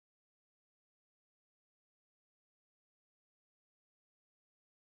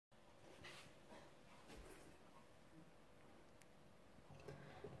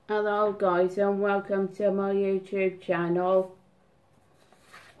Hello guys, and welcome to my YouTube channel,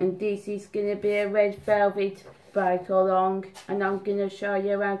 and this is going to be a Red Velvet Bakealong, and I'm going to show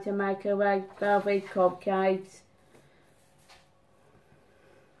you how to make a Red Velvet Cupcakes.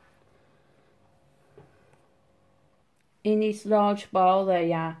 In this large bowl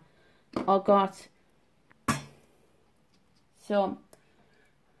here, I got some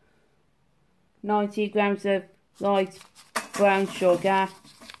 90 grams of light brown sugar,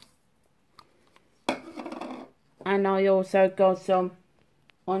 and I also got some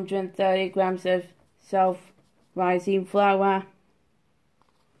 130 grams of self-rising flour,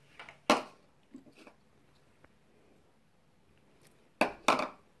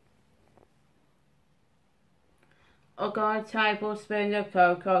 I got a tablespoon of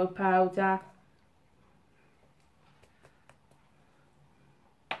cocoa powder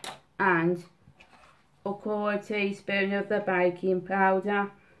and a quarter teaspoon of the baking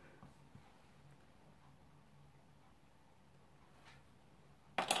powder.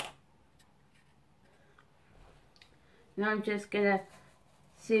 And I'm just going to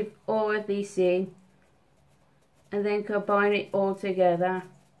sieve all of this in and then combine it all together.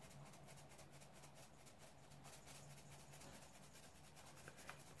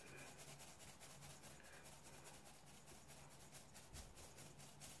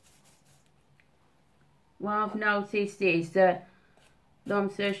 What I've noticed is that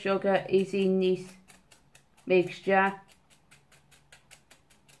lumps of sugar is in this mixture.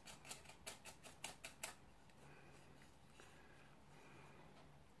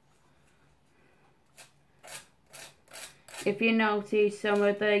 If you notice some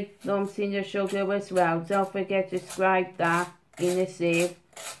of the lumps in the sugar as well, don't forget to scrape that in a sieve.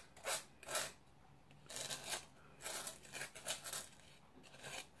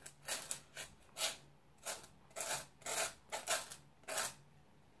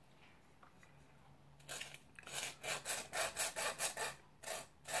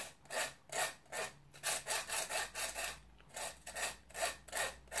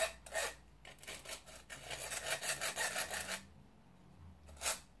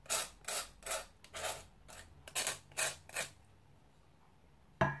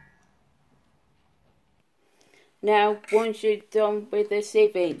 Now, once you're done with the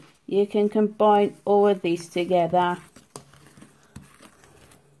sieving, you can combine all of this together.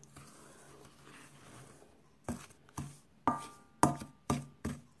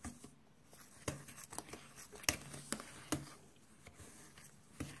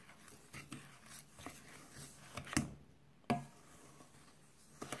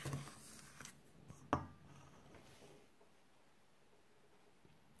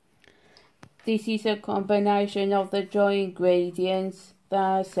 This is a combination of the dry ingredients that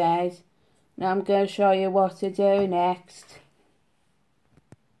I said. Now I'm going to show you what to do next.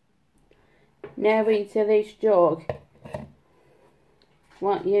 Now into this jug,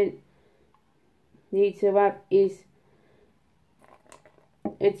 what you need to have is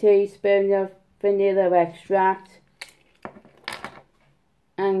a teaspoon of vanilla extract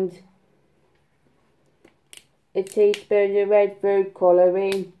and a teaspoon of red food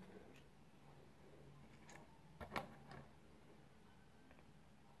colouring,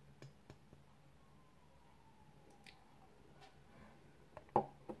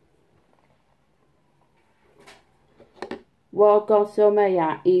 what I've got some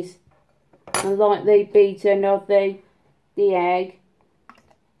here is a lightly beaten of the egg,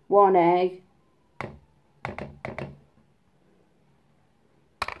 one egg,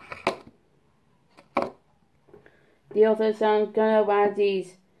 the others I'm going to add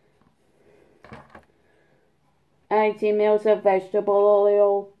is 80 ml of vegetable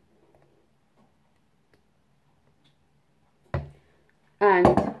oil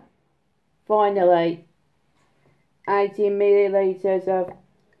and finally 80 millilitres of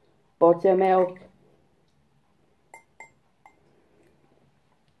buttermilk.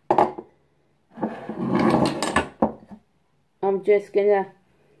 I'm just gonna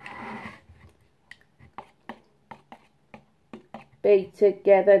beat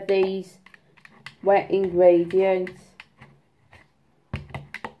together these wet ingredients.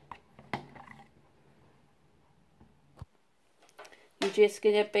 You're just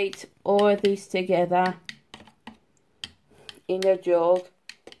gonna beat all of these together in a jug.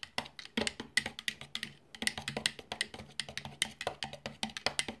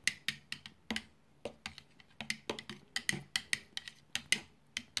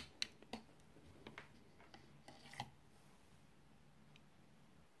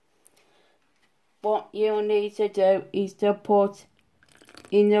 What you'll need to do is to put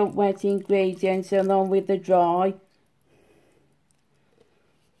in the wet ingredients along with the dry.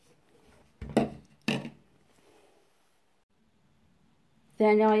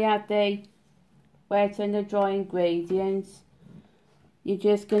 Then I have the wet and the dry ingredients. You're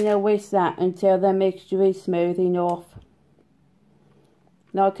just going to whisk that until the mixture is smooth enough,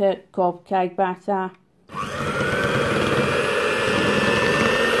 like a cupcake batter.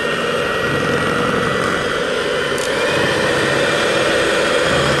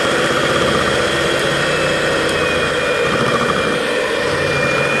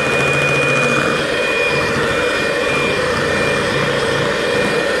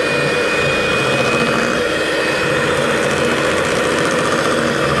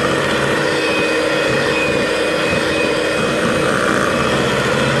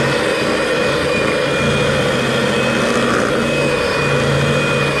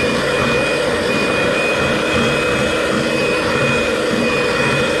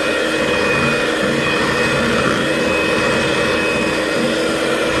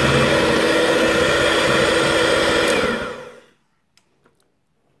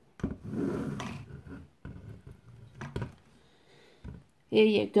 Here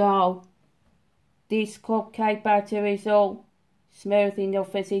you go. This cupcake batter is all smooth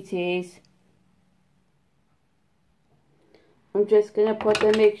enough as it is. I'm just going to put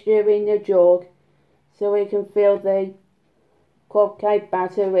the mixture in the jug so we can fill the cupcake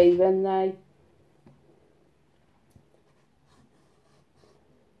batter evenly.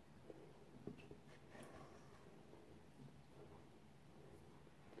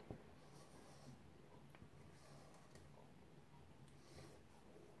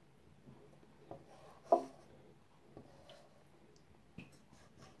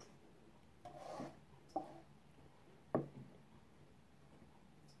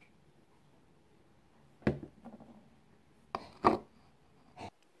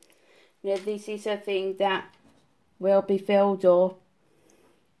 Now this is a thing that will be filled up.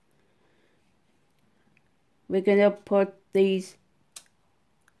 We're going to put these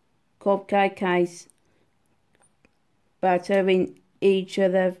cupcake case batter in each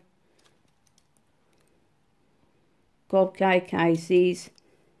of the cupcake cases.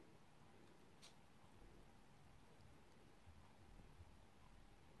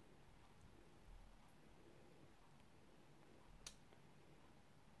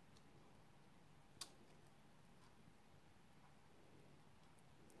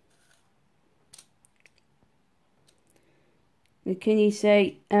 Can you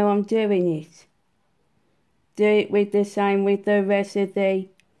see how I'm doing it? Do it with the same with the rest of the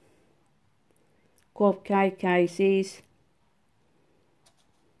cupcake cases.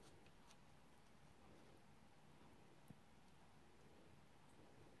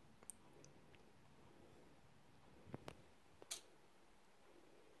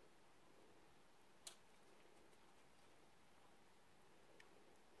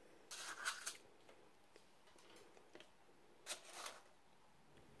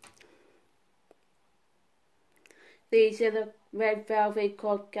 These are the Red Velvet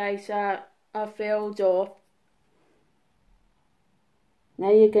Cupcakes are filled up.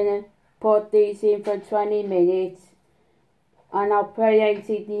 Now you're going to put these in for 20 minutes and I'll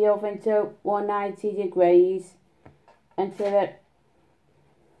preheat the oven to 180 degrees until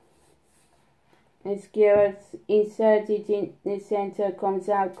the skewer inserted in the centre comes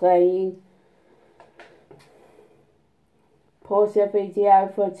out clean. Pause the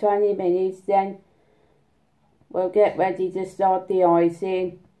video for 20 minutes, then we'll get ready to start the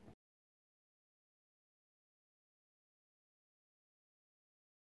icing.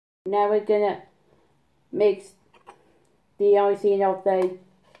 Now we're going to mix the icing of the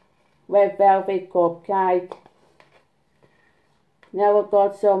Red Velvet Cupcake. Now I've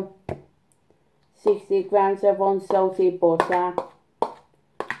got some 60 grams of unsalted butter.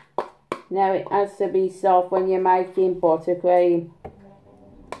 Now it has to be soft when you're making buttercream.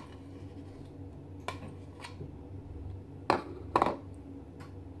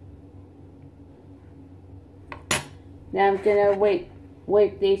 Now I'm going to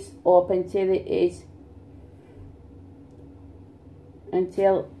whip this up until it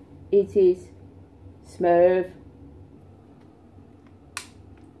is smooth.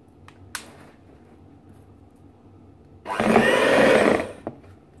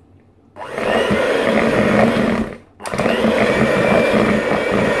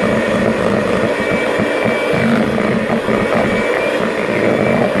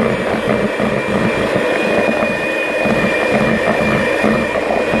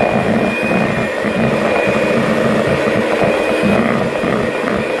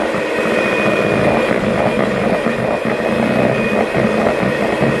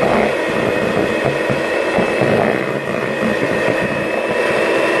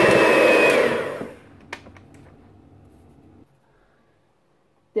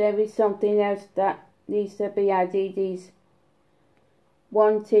 there is something else that needs to be added. Is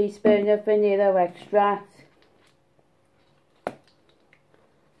 1 teaspoon of vanilla extract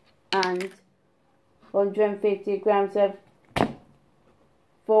and 150 grams of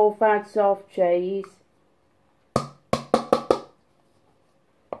full fat soft cheese,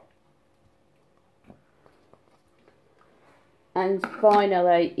 and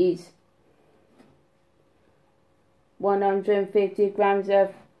finally is 150 grams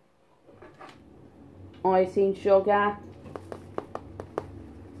of icing sugar.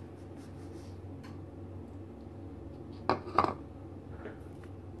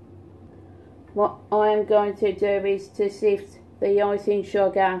 What I am going to do is to sift the icing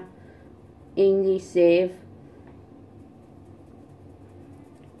sugar in the sieve.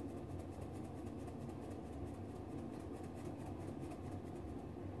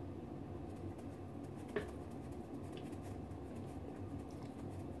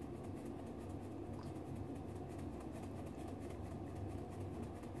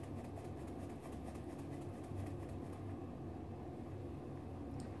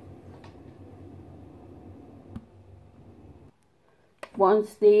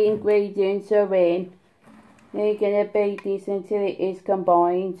 Once the ingredients are in, you're going to beat this until it is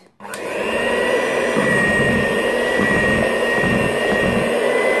combined.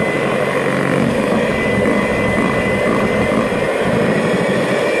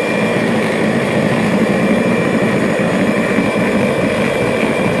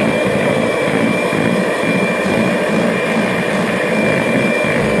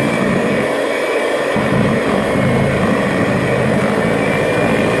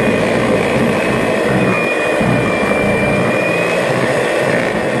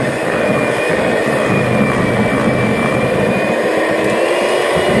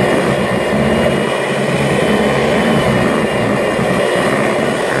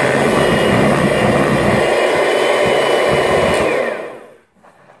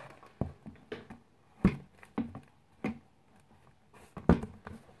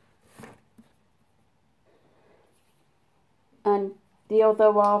 And the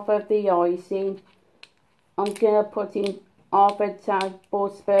other half of the icing, I'm going to put in half a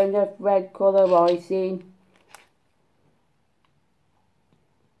tablespoon of red colour icing.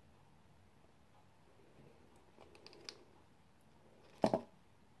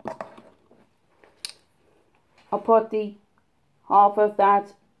 I'll put the half of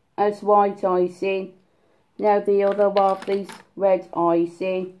that as white icing. Now the other half is red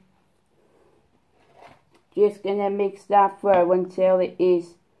icing. Just going to mix that through until it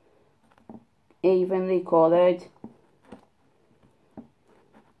is evenly coloured.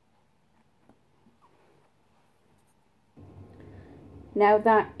 Now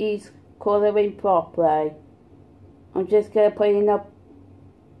that is colouring properly, I'm just going to put in a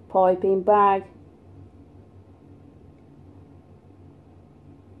piping bag.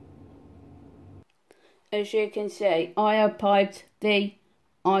 As you can see, I have piped the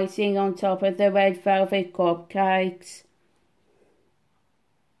icing on top of the Red Velvet Cupcakes.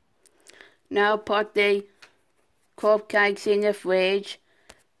 Now put the cupcakes in the fridge.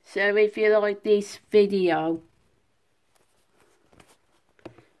 So if you like this video,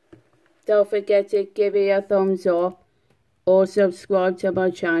 don't forget to give it a thumbs up or subscribe to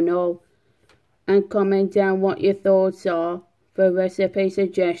my channel and comment down what your thoughts are for recipe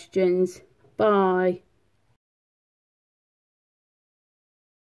suggestions. Bye.